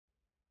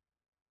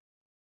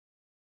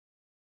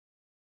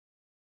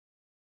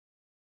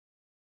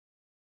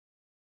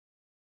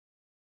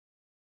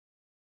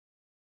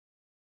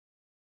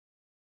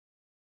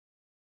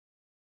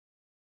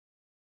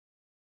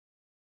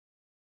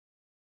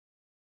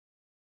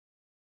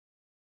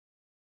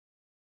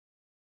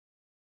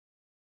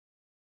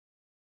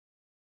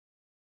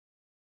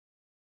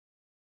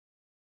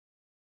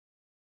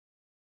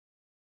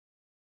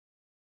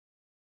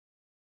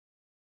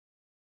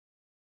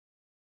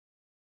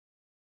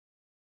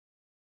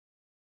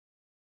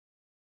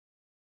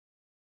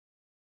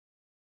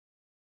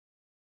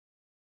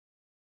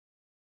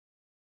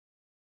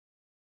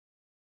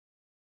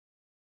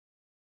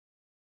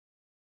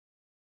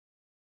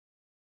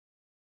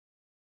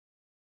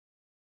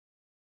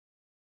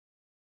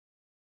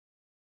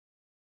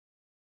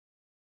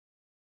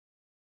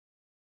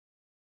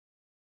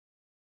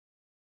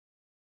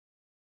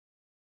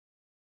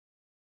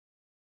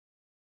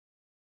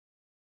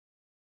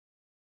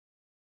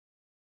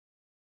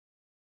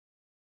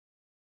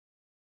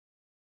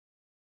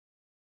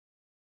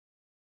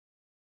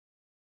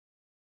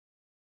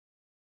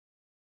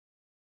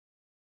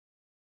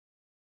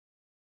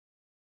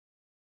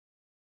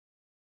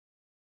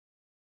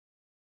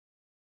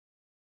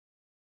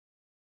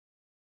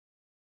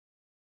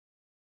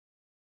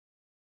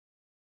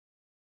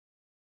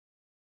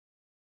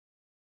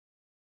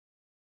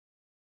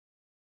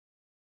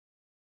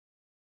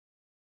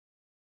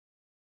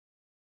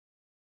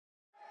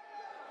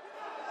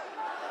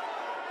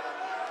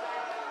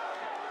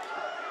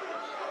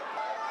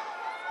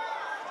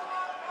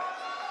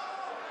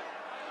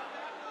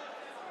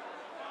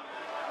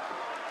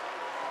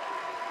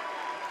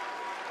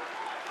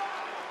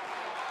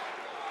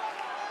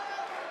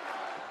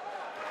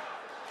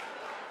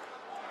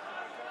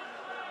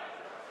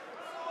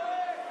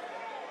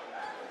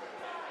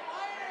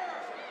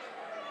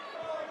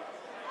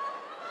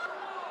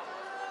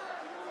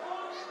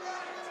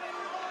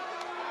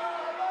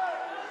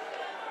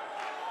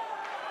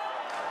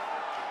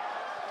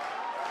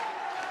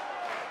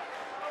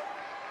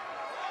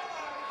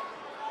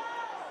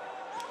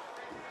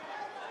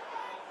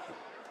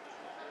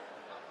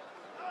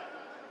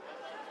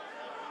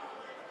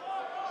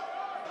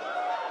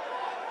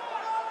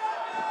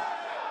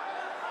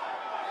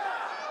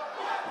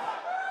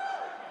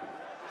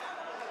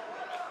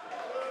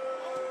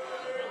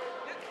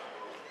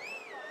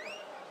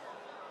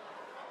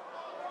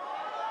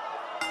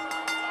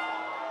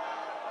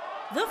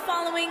The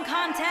following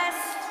contest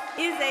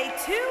is a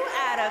 2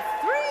 out of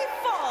 3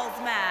 falls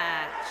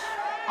match.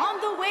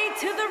 On the way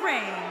to the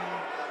ring,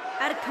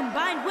 at a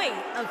combined weight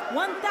of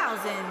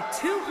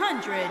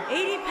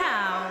 1,280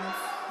 pounds,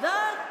 the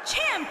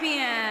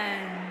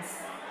champions,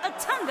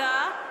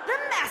 Atunga the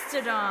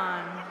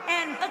Mastodon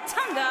and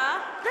Atunga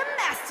the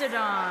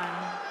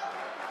Mastodon.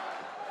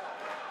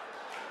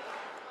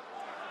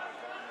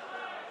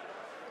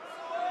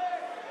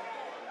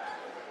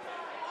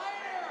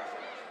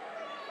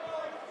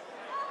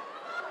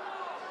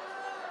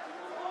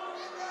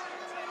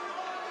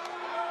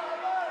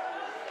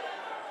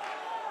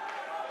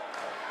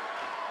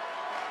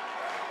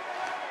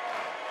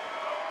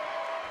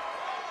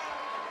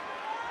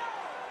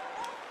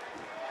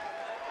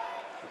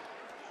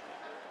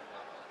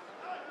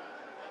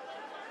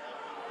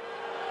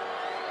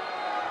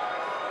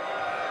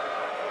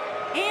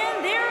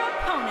 And their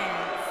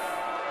opponents,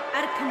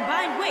 at a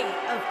combined weight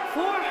of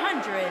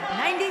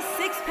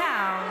 496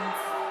 pounds,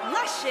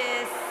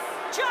 Luscious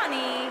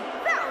Johnny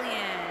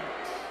Valiant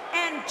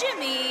and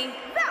Jimmy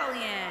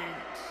Valiant.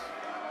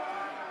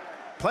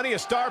 Plenty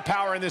of star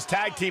power in this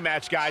tag team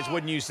match, guys,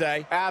 wouldn't you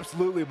say?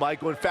 Absolutely,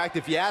 Michael. In fact,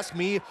 if you ask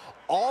me,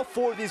 all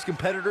 4 of these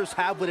competitors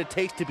have what it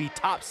takes to be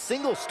top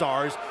single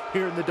stars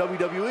here in the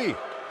WWE.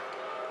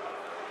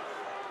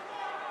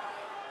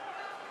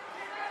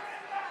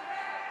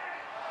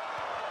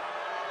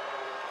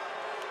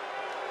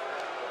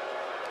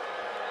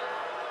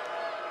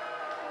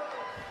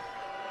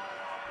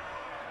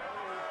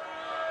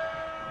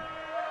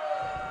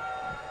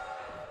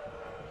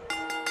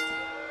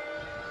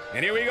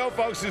 And here we go,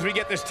 folks, as we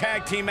get this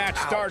tag team match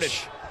started.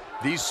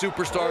 These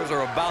superstars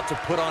are about to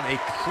put on a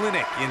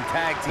clinic in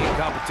tag team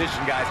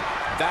competition, guys.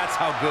 That's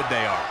how good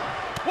they are.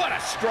 What a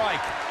strike!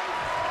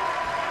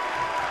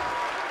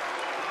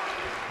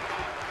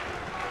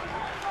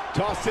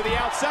 Toss to the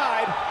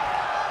outside.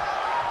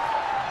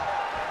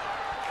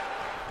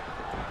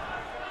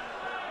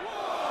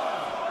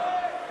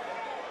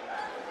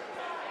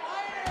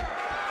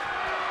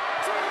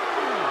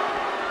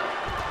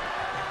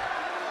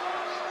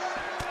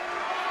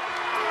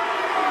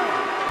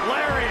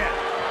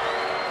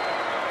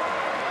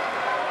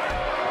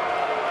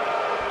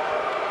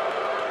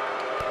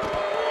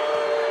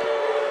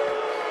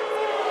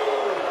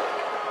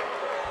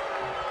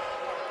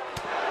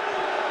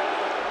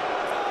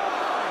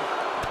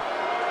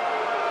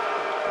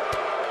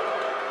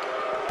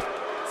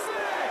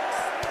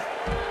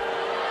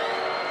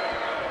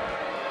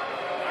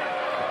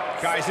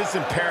 Guys, it's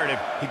imperative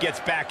he gets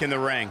back in the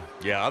ring.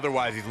 Yeah,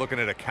 otherwise he's looking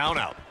at a count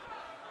out.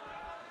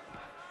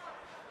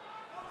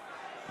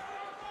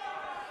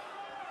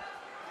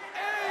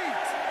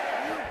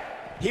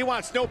 He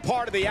wants no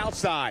part of the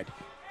outside.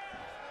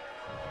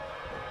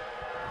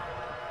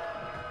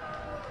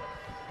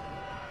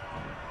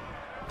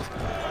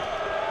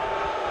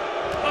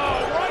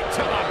 Oh, right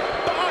to the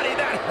body.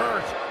 That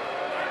hurt.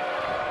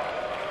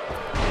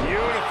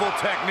 Beautiful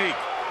technique.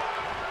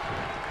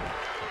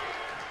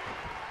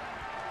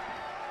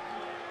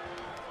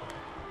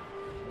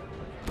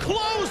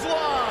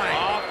 Clothesline!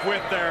 Off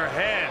with their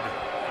head.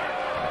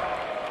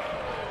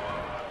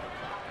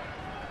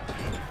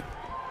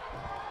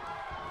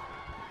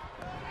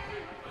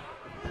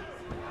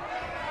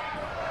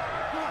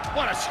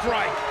 What a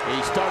strike!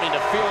 He's starting to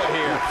feel it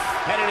here.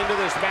 Heading into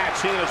this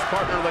match, he and his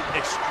partner look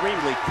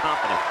extremely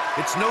confident.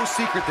 It's no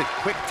secret that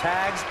quick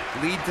tags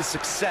lead to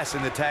success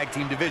in the tag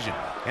team division.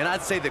 And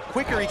I'd say the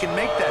quicker he can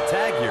make that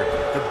tag here,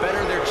 the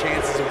better their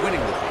chances of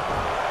winning will be.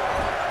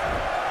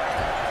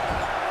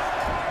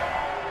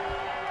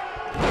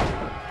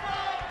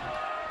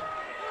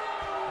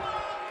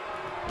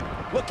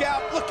 Look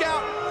out, look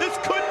out! This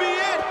could be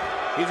it!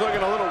 He's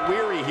looking a little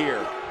weary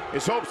here.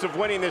 His hopes of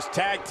winning this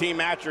tag team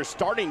match are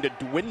starting to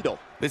dwindle.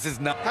 This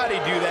is not... How'd he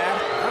do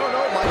that? I don't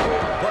know, Michael,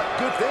 but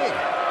good thing.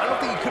 I don't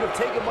think he could have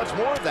taken much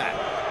more of that.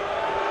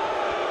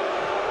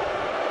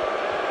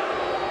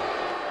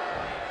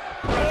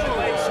 Russian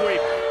leg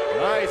sweep.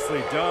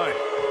 Nicely done.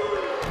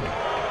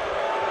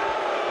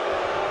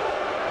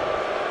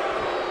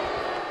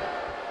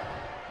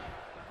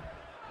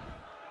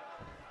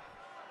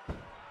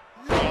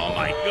 Oh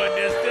my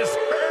goodness, this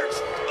hurts.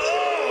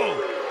 Oh!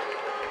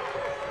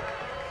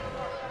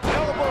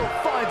 Elbow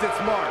finds its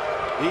mark.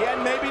 The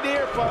end may be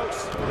near,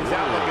 folks. His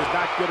outlook is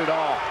not good at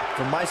all.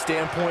 From my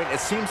standpoint, it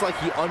seems like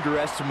he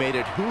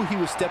underestimated who he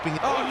was stepping in.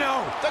 Oh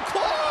no, the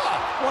claw!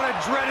 What a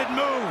dreaded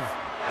move!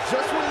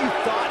 Just when you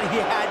thought he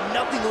had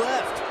nothing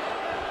left.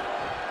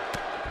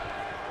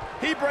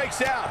 He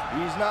breaks out.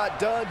 He's not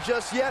done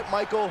just yet,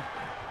 Michael.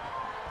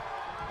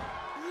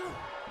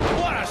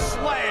 What a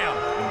slam!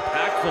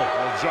 Impactful.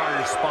 Will jar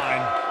your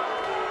spine.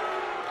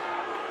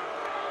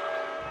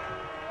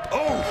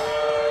 Oh!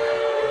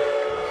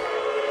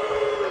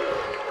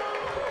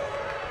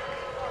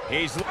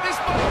 This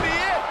might be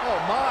it! Oh,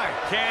 my.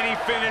 Can he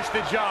finish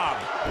the job?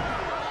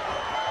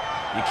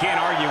 You can't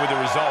argue with the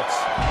results.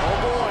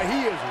 Oh, boy,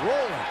 he is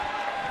rolling.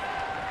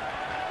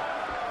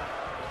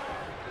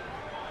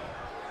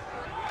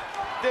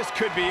 This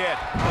could be it.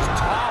 Just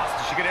tossed.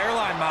 You should get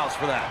airline miles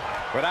for that.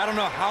 But I don't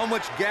know how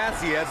much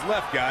gas he has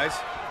left, guys.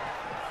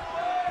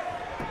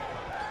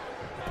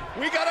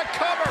 We got a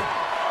cover.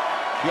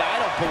 Yeah, I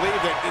don't believe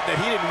that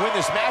he didn't win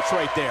this match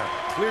right there.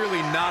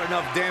 Clearly not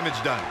enough damage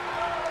done.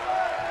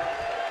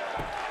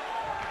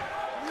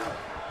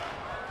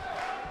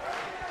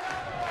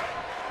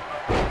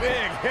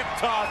 Big hip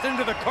toss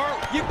into the cart.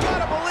 You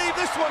gotta believe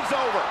this one's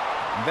over.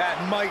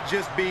 That might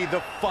just be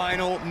the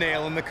final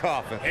nail in the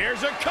coffin.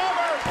 Here's a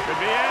cover.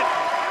 Could be it.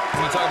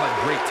 When you talk about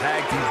great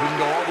tag teams, we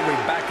can go all the way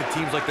back to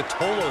teams like the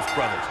Tolos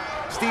brothers,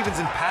 Stevens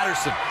and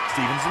Patterson,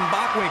 Stevens and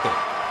Bockwinkel,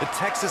 the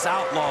Texas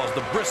Outlaws,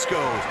 the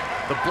Briscoes,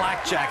 the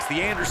Blackjacks, the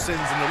Andersons,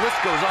 and the list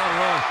goes on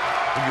and on.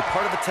 When you're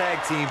part of a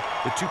tag team,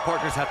 the two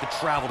partners have to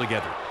travel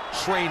together,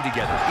 train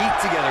together, eat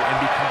together, and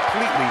be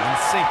completely in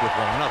sync with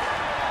one another.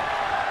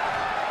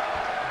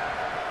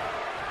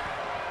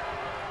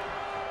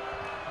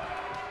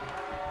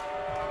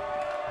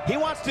 He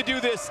wants to do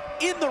this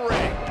in the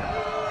ring.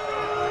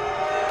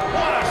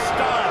 What a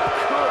start.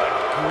 Good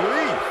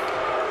grief.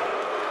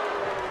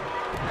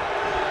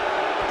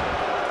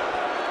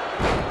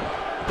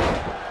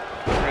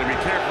 We're going to be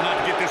careful not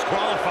to get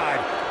disqualified.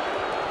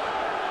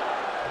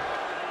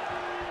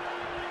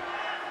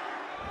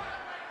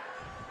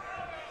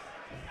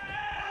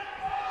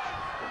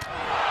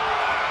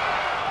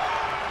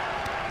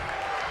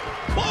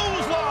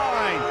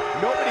 Clothesline.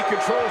 Nobody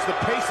controls the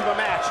pace of a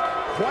match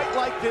quite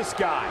like this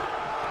guy.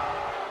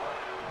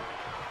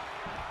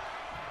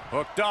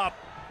 Hooked up.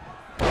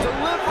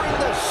 Delivering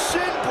the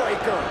shin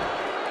breaker.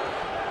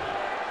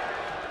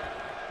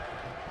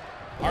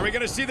 Are we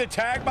going to see the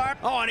tag by?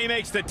 Oh, and he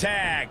makes the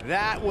tag.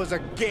 That was a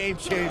game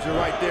changer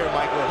right there,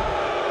 Michael.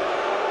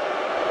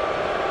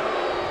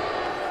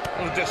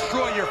 It'll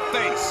destroy your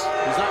face.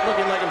 He's not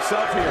looking like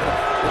himself here.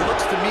 It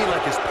looks to me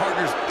like his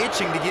partner's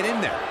itching to get in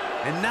there.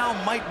 And now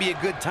might be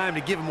a good time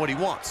to give him what he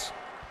wants.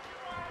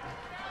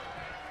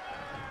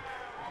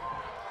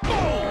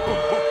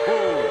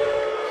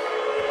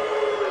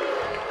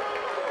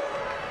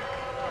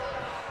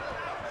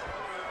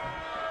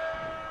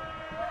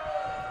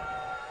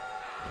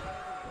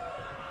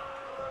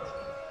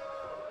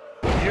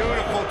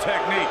 Beautiful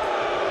technique.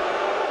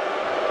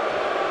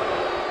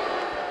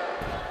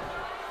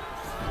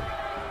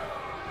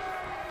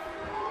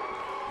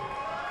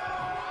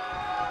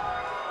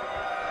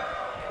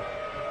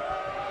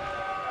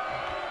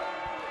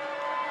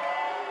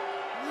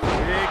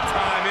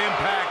 Big-time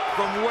impact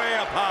from way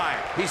up high.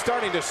 He's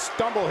starting to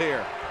stumble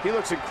here. He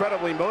looks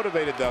incredibly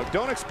motivated, though.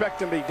 Don't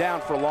expect him to be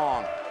down for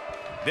long.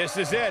 This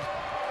is it.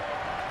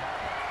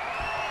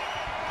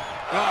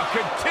 Oh,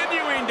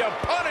 continuing to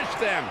punish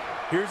them.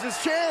 Here's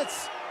his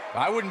chance.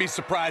 I wouldn't be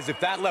surprised if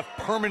that left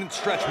permanent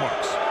stretch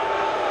marks.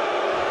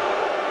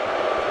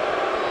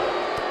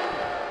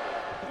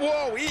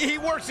 Whoa, he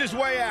works his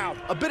way out.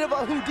 A bit of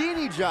a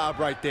Houdini job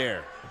right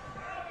there.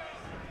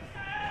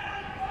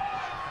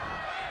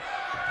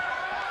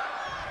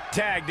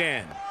 Tagged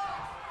in.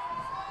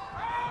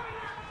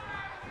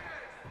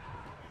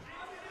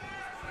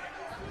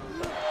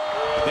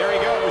 There he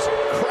goes,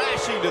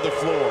 crashing to the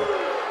floor.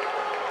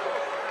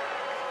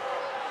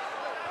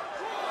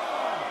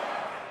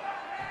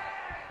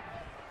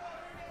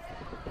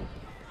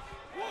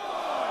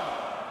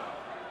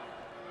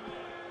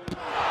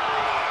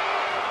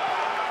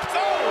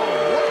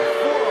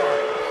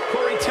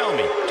 Tell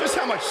me, just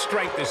how much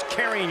strength does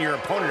carrying your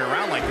opponent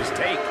around like this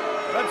take?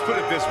 Let's put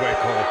it this way,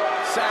 Cole.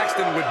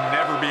 Saxton would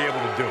never be able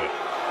to do it.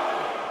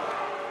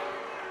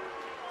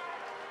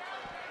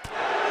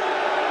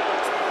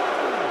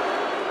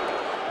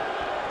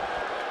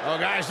 Oh,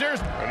 guys, there's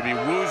Going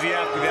to be woozy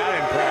after that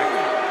impact.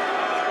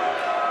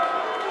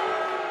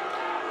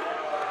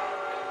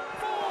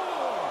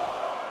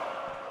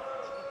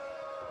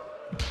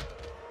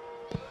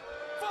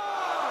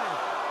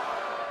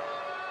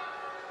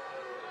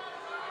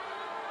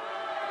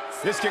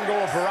 This can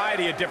go a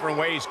variety of different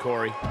ways,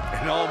 Corey.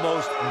 And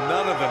almost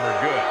none of them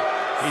are good.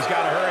 He's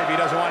got to hurry if he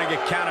doesn't want to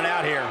get counted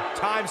out here.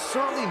 Time's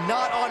certainly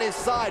not on his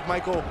side,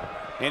 Michael.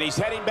 And he's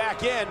heading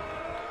back in.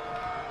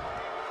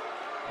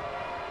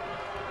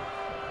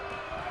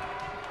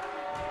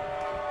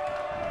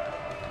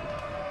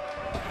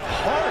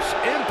 Harsh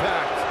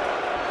impact.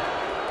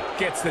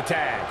 Gets the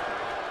tag.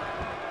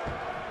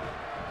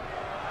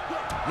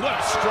 What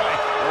a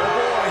strike. Oh,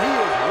 boy, he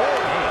is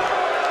rolling.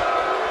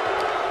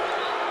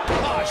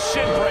 Oh,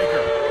 shin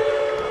breaker.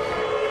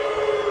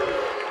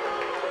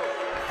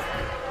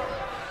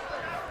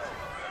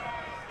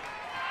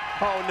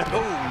 Oh, no.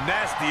 Oh,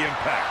 nasty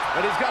impact.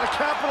 But he's got to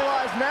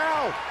capitalize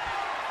now.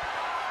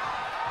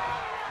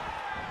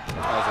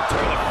 As it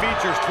turns the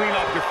features clean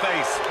off your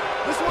face.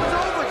 This one's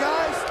over,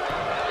 guys.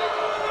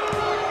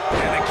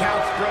 And the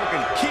count's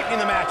broken, keeping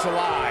the match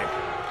alive.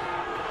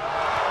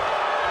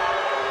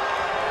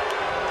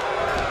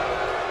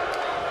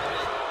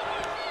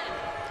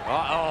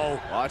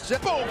 Uh-oh. Watch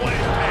it. Boom, what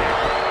impact.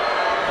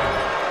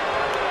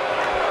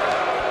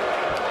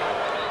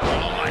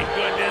 Oh, my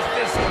goodness,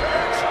 this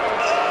hurts.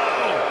 Oh!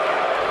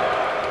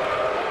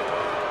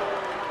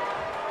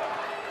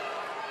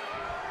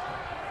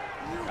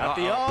 Got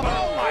the arm.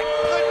 Oh, my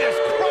goodness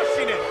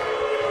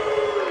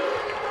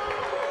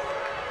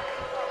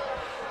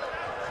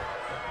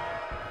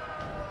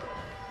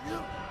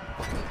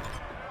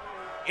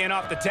in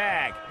off the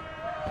tag.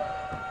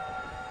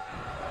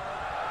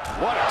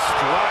 What a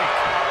strike.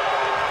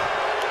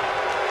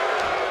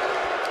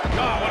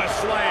 Oh, what a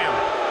slam.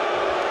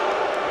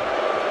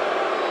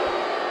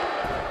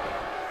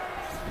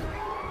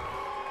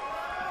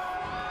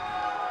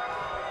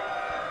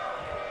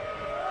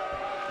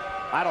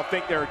 I don't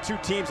think there are two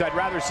teams I'd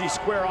rather see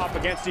square off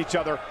against each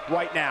other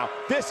right now.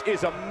 This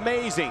is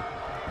amazing.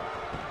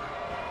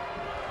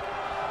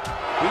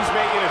 He's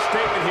making a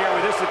statement here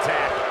with this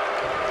attack.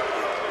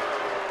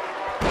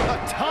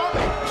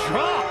 Atomic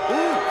drop.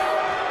 Ooh.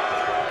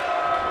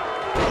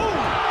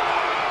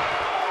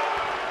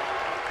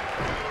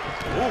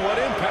 Ooh, what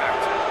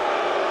impact.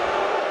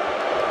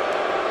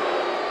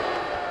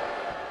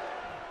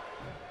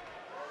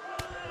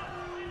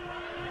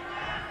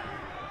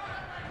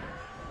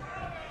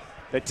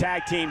 The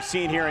tag team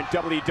scene here in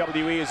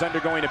WWE is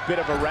undergoing a bit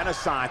of a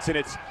renaissance, and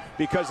it's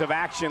because of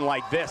action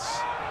like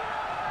this.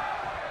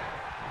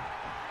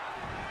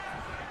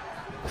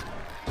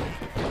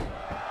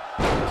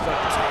 He's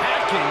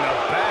attacking the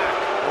back.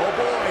 Oh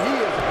boy, he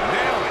is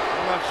nailing it.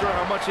 I'm not sure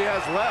how much he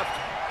has left.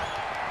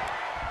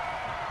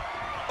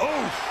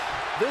 Oh,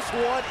 this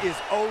one is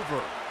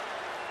over.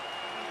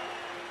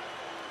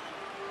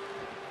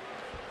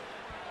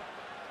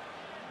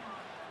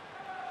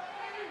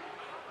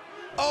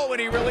 Oh,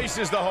 and he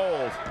releases the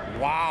hold.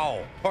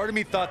 Wow. Part of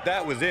me thought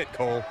that was it,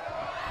 Cole.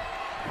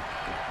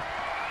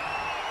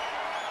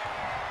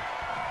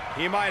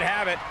 He might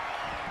have it.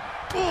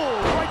 Ooh,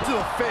 right to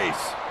the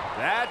face.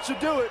 That should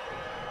do it.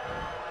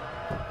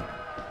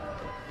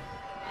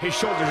 His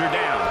shoulders are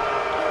down.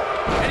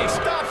 And he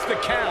stops the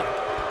count.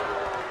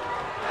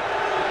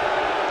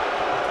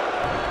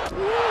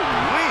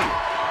 Ooh-wee.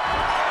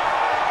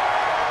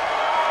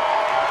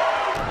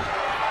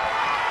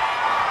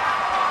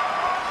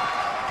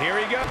 Here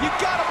he goes. You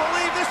gotta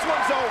believe this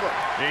one's over.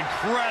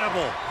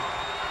 Incredible.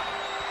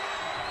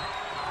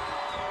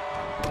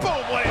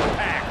 Boom, what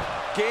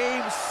impact.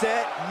 Game,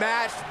 set,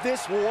 match.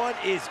 This one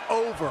is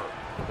over.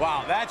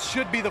 Wow, that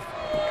should be the...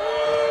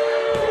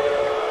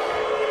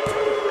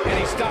 And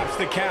he stops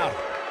the count.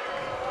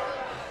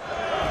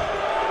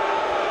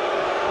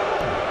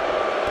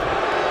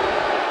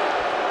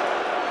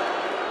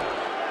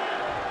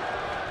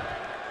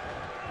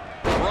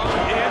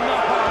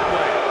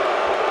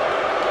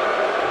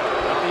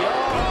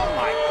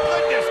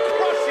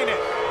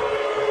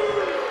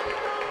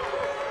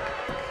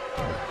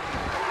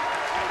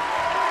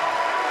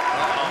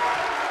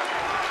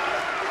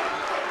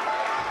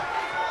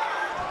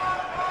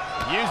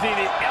 Using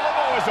the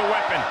elbow as a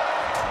weapon.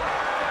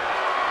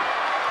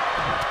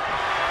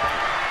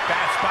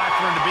 Bad spot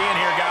for him to be in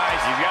here, guys.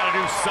 You've got to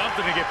do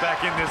something to get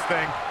back in this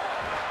thing.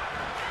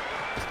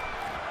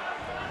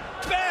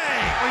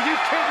 Bang! Are you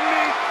kidding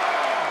me?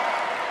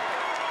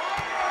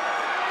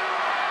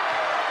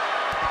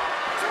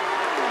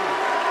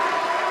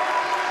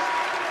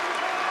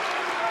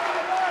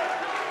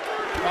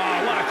 Oh,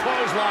 what a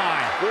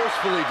clothesline.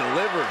 Forcefully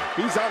delivered.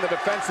 He's on the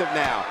defensive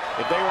now.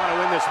 If they want to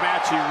win this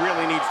match, he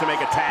really needs to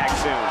make a tag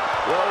soon.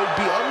 Well, it would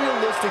be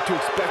unrealistic to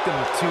expect him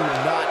to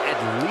not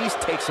at least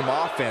take some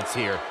offense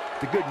here.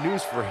 The good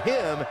news for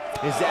him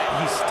is that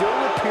he still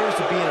appears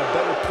to be in a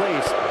better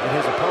place than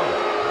his opponent.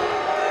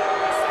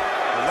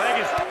 The leg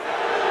is...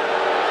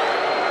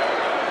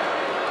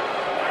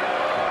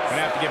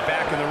 Gonna have to get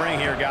back in the ring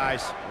here,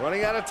 guys.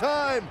 Running out of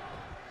time.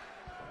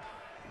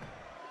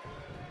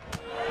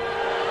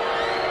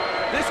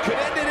 This could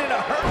end it in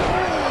a hurt.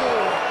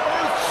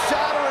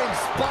 Earth-shattering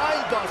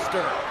spine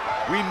buster.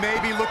 We may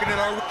be looking at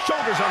our...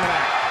 Shoulders on the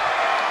back.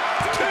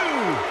 2!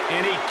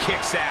 And he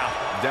kicks out.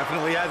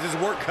 Definitely has his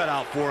work cut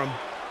out for him.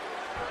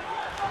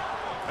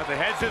 Got the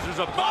head scissors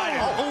up behind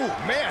him. Oh,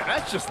 man,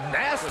 that's just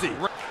nasty.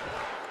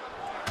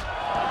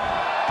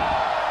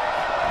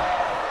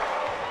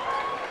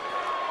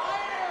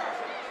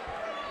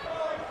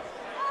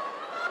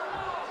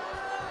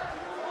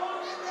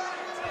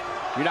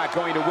 You're not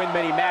going to win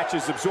many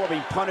matches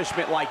absorbing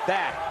punishment like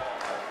that.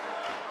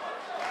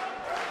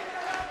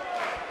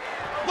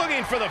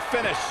 Looking for the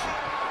finish.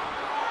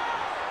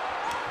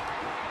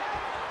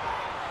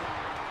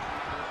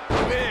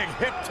 Big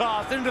hip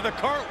toss into the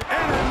cart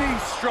and a knee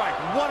strike.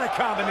 What a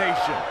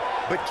combination.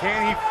 But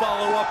can he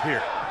follow up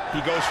here? He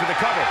goes for the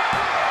cover.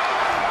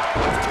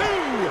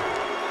 2,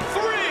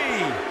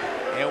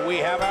 3. And we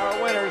have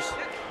our winners.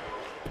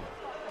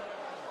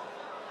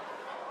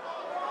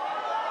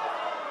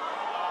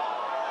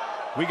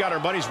 We got our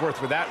money's worth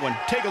with that one.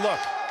 Take a look.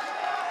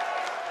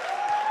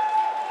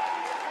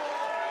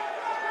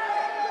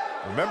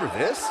 Remember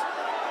this?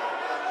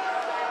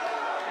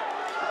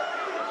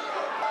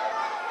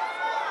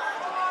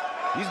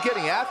 He's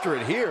getting after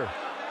it here.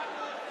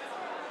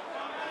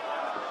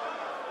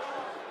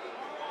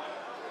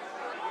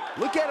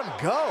 Look at him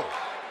go.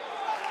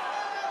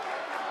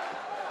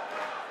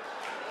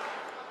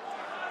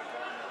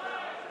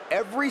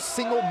 Every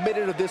single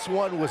minute of this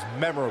one was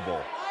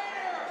memorable.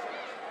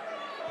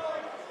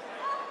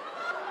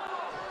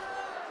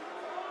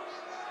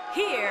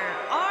 Here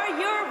are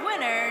your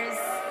winners,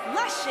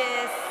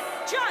 Luscious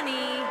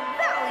Johnny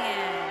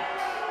Valiant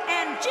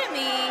and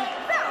Jimmy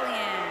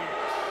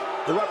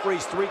Valiant. The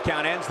referee's 3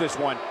 count ends this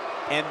one.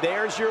 And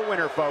there's your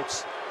winner,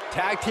 folks.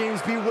 Tag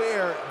teams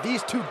beware.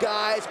 These two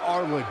guys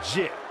are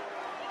legit.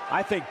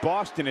 I think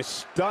Boston is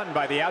stunned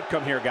by the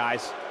outcome here,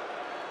 guys.